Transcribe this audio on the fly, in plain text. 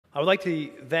I would like to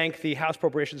thank the House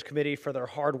Appropriations Committee for their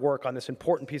hard work on this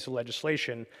important piece of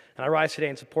legislation, and I rise today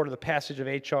in support of the passage of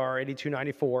H.R.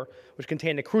 8294, which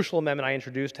contained a crucial amendment I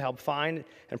introduced to help find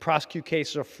and prosecute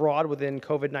cases of fraud within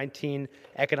COVID-19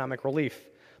 economic relief.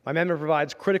 My amendment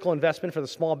provides critical investment for the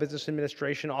Small Business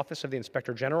Administration Office of the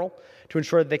Inspector General to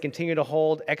ensure that they continue to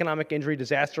hold economic injury,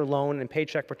 disaster loan, and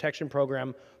paycheck protection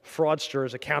program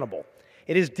fraudsters accountable.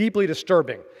 It is deeply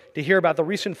disturbing to hear about the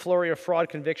recent flurry of fraud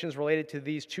convictions related to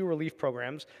these two relief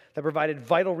programs that provided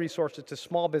vital resources to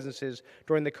small businesses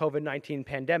during the COVID-19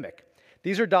 pandemic.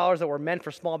 These are dollars that were meant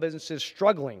for small businesses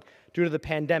struggling due to the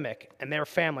pandemic and their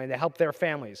family, and to help their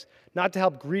families, not to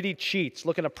help greedy cheats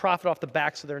looking to profit off the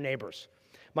backs of their neighbors.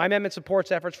 My amendment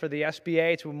supports efforts for the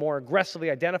SBA to more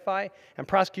aggressively identify and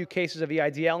prosecute cases of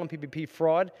EIDL and PPP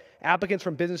fraud. Applicants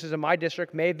from businesses in my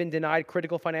district may have been denied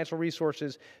critical financial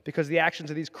resources because of the actions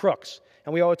of these crooks,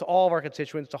 and we owe it to all of our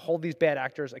constituents to hold these bad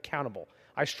actors accountable.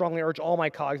 I strongly urge all my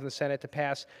colleagues in the Senate to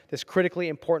pass this critically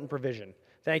important provision.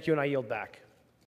 Thank you, and I yield back.